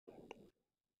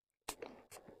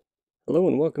Hello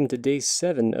and welcome to day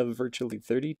 7 of Virtually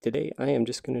 30. Today I am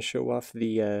just going to show off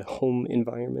the home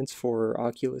environments for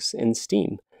Oculus and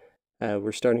Steam.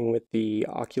 We're starting with the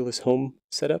Oculus Home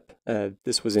setup.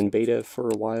 This was in beta for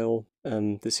a while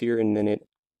this year, and then it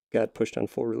got pushed on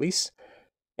full release.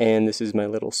 And this is my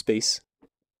little space.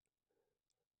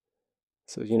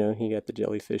 So, you got the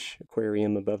jellyfish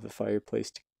aquarium above the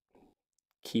fireplace to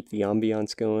keep the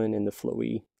ambiance going, and the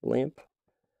flowy lamp.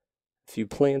 A few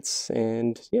plants,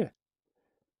 and yeah.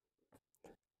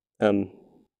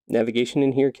 Navigation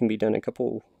in here can be done a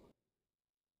couple...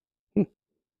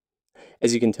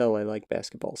 As you can tell, I like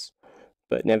basketballs,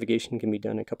 but navigation can be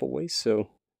done a couple ways. So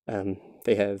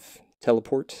they have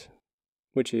teleport,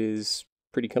 which is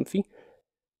pretty comfy,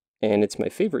 and it's my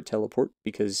favorite teleport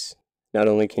because not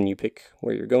only can you pick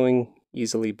where you're going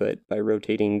easily, but by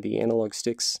rotating the analog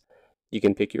sticks, you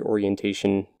can pick your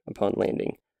orientation upon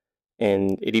landing.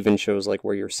 And it even shows like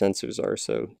where your sensors are,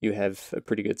 so you have a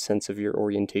pretty good sense of your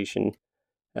orientation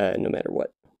no matter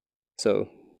what. So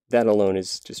that alone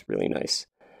is just really nice.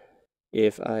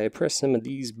 If I press some of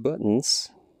these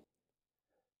buttons,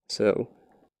 so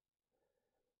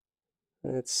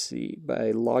let's see, by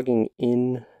logging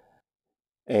in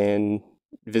and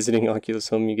visiting Oculus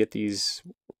Home, you get these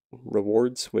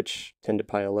rewards, which tend to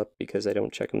pile up because I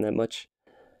don't check them that much.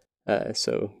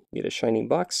 So you get a shiny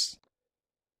box,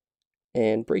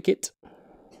 and break it,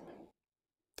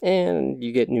 and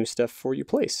you get new stuff for your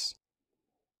place.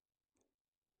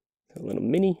 A little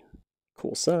mini,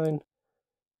 cool sign,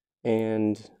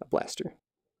 and a blaster.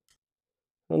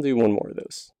 I'll do one more of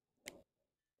those.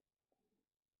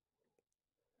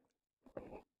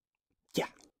 Yeah.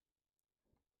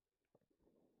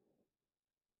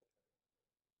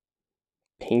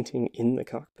 Painting in the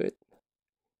cockpit.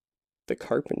 The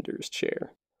carpenter's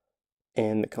chair.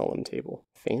 And the column table.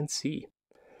 Fancy.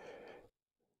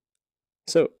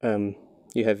 So,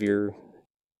 you have your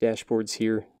dashboards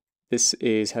here. This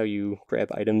is how you grab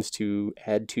items to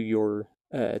add to your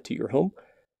home.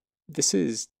 This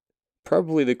is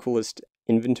probably the coolest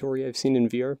inventory I've seen in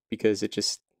VR because it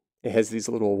has these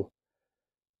little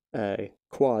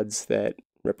quads that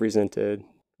represent a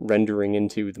rendering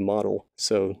into the model.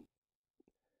 So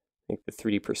I think the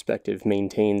 3D perspective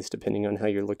maintains depending on how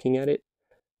you're looking at it.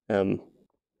 And,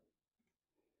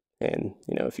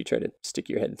 if you try to stick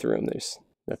your head through them, there's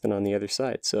nothing on the other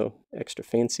side, so extra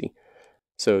fancy.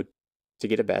 So to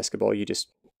get a basketball, you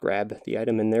just grab the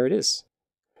item, and there it is.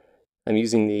 I'm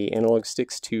using the analog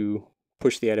sticks to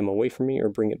push the item away from me or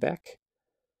bring it back.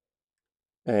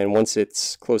 And once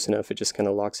it's close enough, it just kind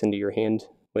of locks into your hand,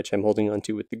 which I'm holding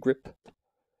onto with the grip.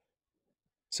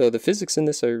 So the physics in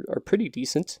this are pretty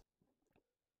decent.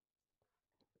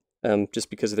 Just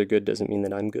because they're good doesn't mean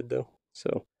that I'm good, though.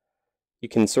 So you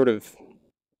can sort of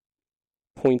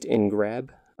point and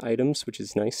grab items, which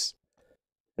is nice.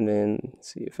 And then,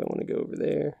 let's see if I want to go over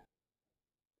there.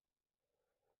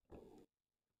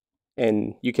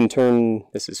 And you can turn,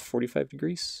 this is 45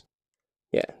 degrees?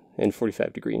 Yeah, and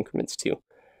 45-degree increments too.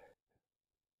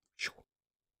 For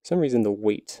some reason the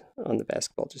weight on the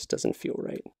basketball just doesn't feel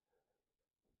right.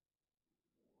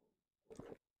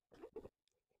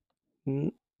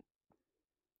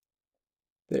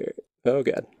 There, oh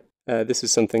god. This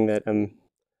is something that I'm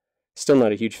still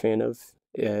not a huge fan of.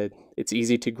 It's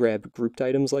easy to grab grouped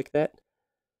items like that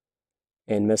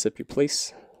and mess up your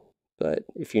place. But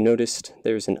if you noticed,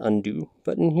 there's an undo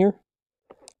button here,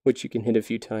 which you can hit a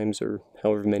few times or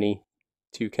however many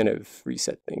to kind of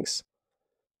reset things.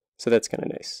 So that's kind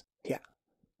of nice. Yeah.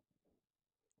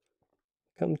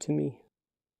 Come to me.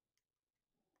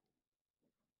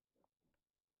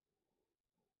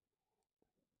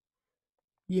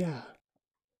 Yeah.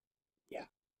 Yeah.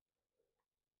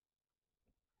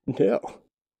 No.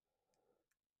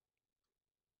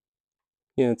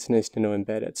 Yeah, it's nice to know I'm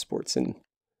bad at sports in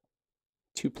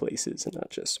 2 places and not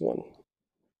just one.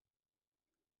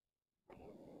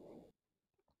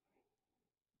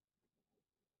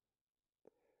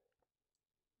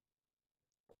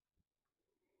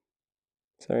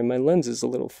 Sorry, my lens is a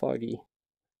little foggy.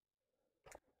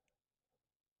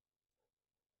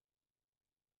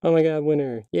 Oh my god,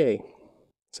 winner! Yay!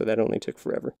 So that only took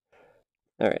forever.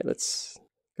 Alright, let's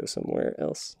go somewhere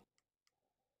else.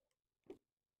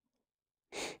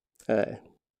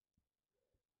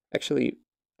 Actually,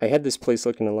 I had this place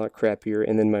looking a lot crappier,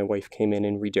 and then my wife came in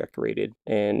and redecorated,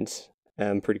 and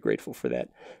I'm pretty grateful for that.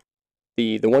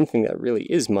 The one thing that really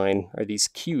is mine are these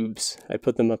cubes. I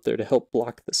put them up there to help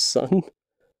block the sun,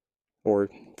 or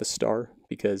the star,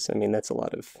 because, I mean, that's a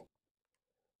lot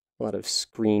of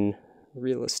screen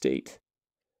real estate.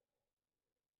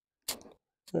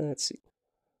 Let's see.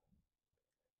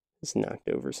 It's knocked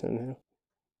over somehow.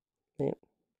 Yeah.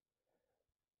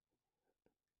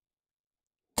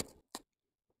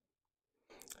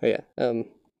 Oh yeah. I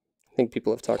think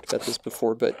people have talked about this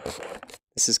before, but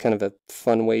this is kind of a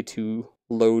fun way to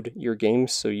load your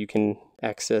games so you can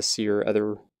access your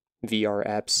other VR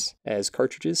apps as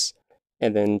cartridges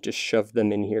and then just shove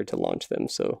them in here to launch them.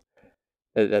 So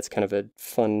that's kind of a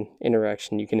fun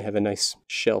interaction. You can have a nice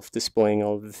shelf displaying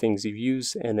all of the things you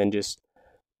use and then just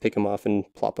pick them off and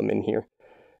plop them in here.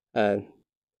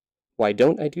 Why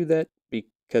don't I do that?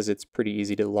 Because it's pretty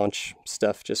easy to launch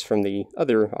stuff just from the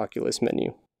other Oculus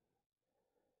menu.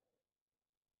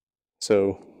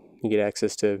 So you get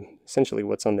access to essentially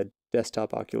what's on the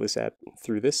desktop Oculus app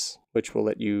through this, which will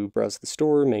let you browse the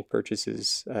store, make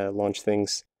purchases, launch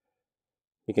things.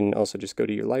 You can also just go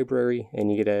to your library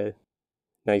and you get a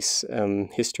nice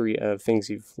history of things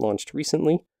you've launched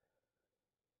recently.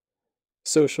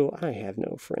 Social, I have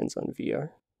no friends on VR.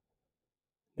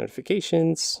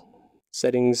 Notifications,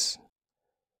 settings.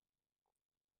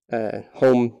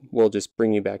 Home will just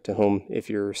bring you back to home if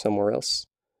you're somewhere else.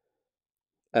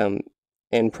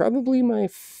 And probably my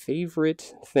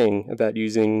favorite thing about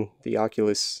using the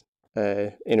Oculus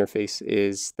interface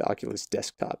is the Oculus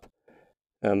desktop.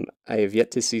 I have yet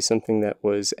to see something that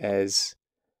was as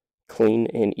clean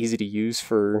and easy to use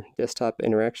for desktop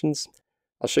interactions.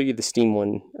 I'll show you the Steam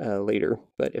one later,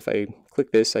 but if I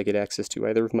click this, I get access to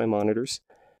either of my monitors.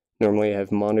 Normally I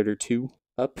have monitor 2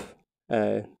 up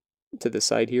to the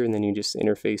side here, and then you just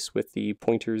interface with the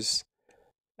pointers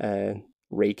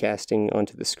raycasting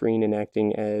onto the screen and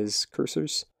acting as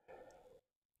cursors.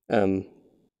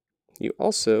 You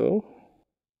also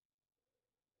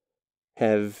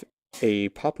have a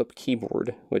pop-up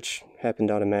keyboard, which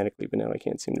happened automatically, but now I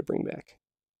can't seem to bring back.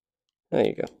 There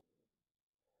you go.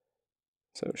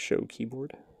 So show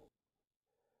keyboard.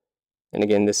 And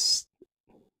again, this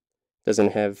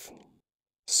doesn't have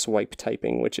swipe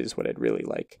typing, which is what I'd really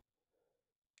like.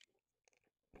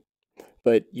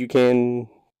 But you can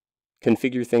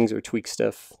configure things or tweak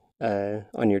stuff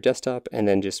on your desktop and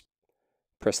then just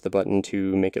press the button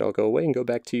to make it all go away and go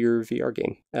back to your VR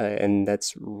game. And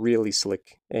that's really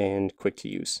slick and quick to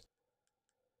use.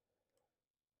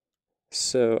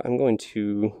 So I'm going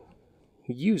to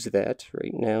use that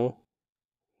right now.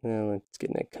 Now let's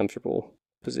get in a comfortable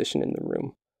position in the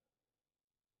room.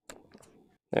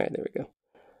 All right, there we go.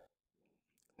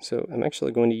 So I'm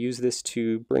actually going to use this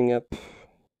to bring up,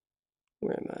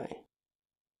 where am I?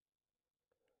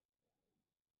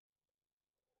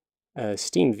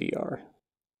 SteamVR.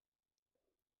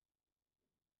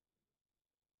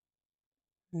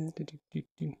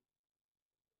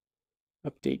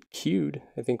 Update queued.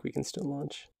 I think we can still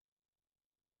launch.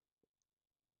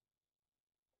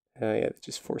 Yeah, that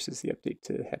just forces the update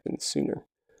to happen sooner.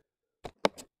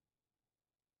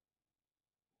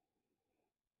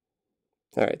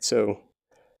 Alright, so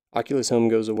Oculus Home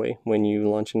goes away when you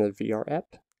launch another VR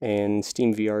app, and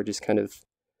SteamVR just kind of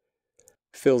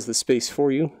fills the space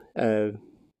for you.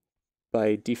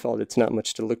 By default, it's not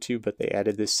much to look to, but they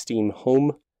added this Steam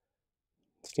Home,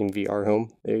 SteamVR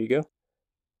Home, there you go.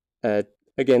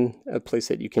 Again, a place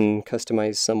that you can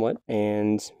customize somewhat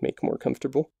and make more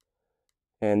comfortable.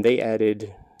 And they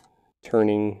added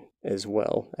turning as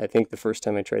well. I think the first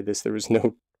time I tried this, there was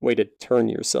no way to turn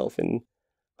yourself in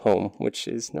Home, which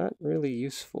is not really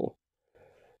useful.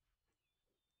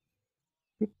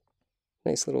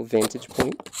 Nice little vantage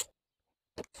point.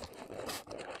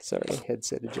 Sorry,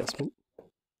 headset adjustment.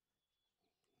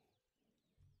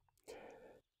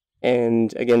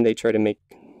 And again, they try to make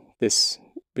this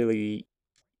really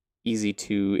easy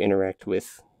to interact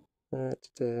with.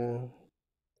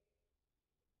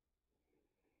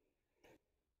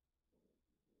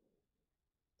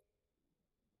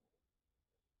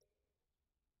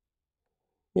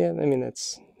 Yeah, I mean,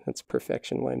 that's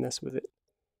perfection. Why mess with it?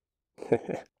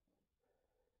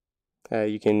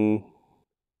 You can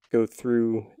go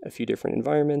through a few different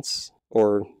environments,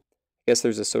 or I guess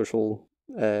there's a social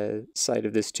side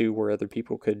of this too, where other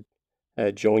people could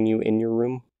join you in your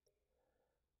room,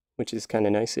 which is kind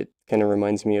of nice. It kind of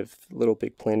reminds me of Little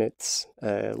Big Planet's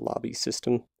lobby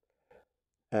system.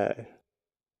 I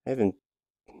haven't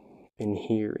been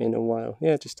here in a while.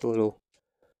 Yeah, just a little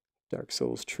Dark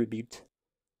Souls tribute.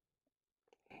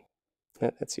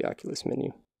 That's the Oculus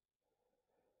menu.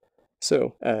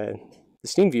 So, the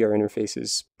SteamVR interface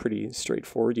is pretty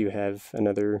straightforward. You have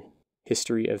another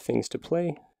history of things to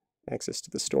play, access to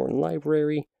the store and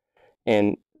library,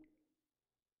 and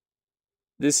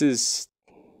this is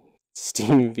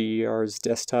SteamVR's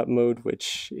desktop mode,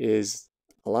 which is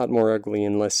a lot more ugly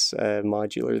and less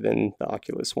modular than the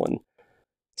Oculus one.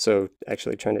 So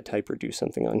actually trying to type or do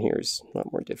something on here is a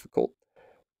lot more difficult.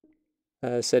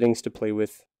 Settings to play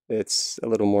with, it's a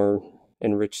little more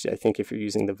enriched, I think, if you're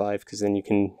using the Vive, because then you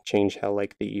can change how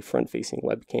like the front-facing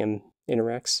webcam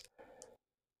interacts.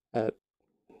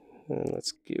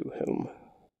 Let's go home.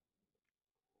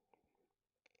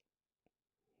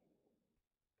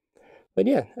 But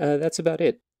yeah, that's about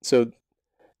it. So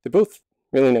they're both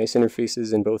really nice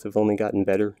interfaces, and both have only gotten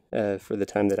better for the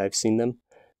time that I've seen them.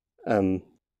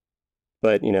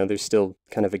 But you know, there's still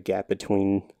kind of a gap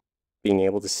between being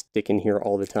able to stick in here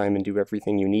all the time and do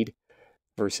everything you need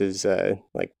versus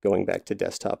like going back to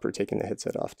desktop or taking the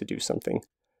headset off to do something.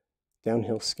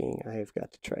 Downhill skiing, I have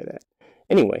got to try that.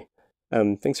 Anyway,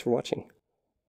 thanks for watching.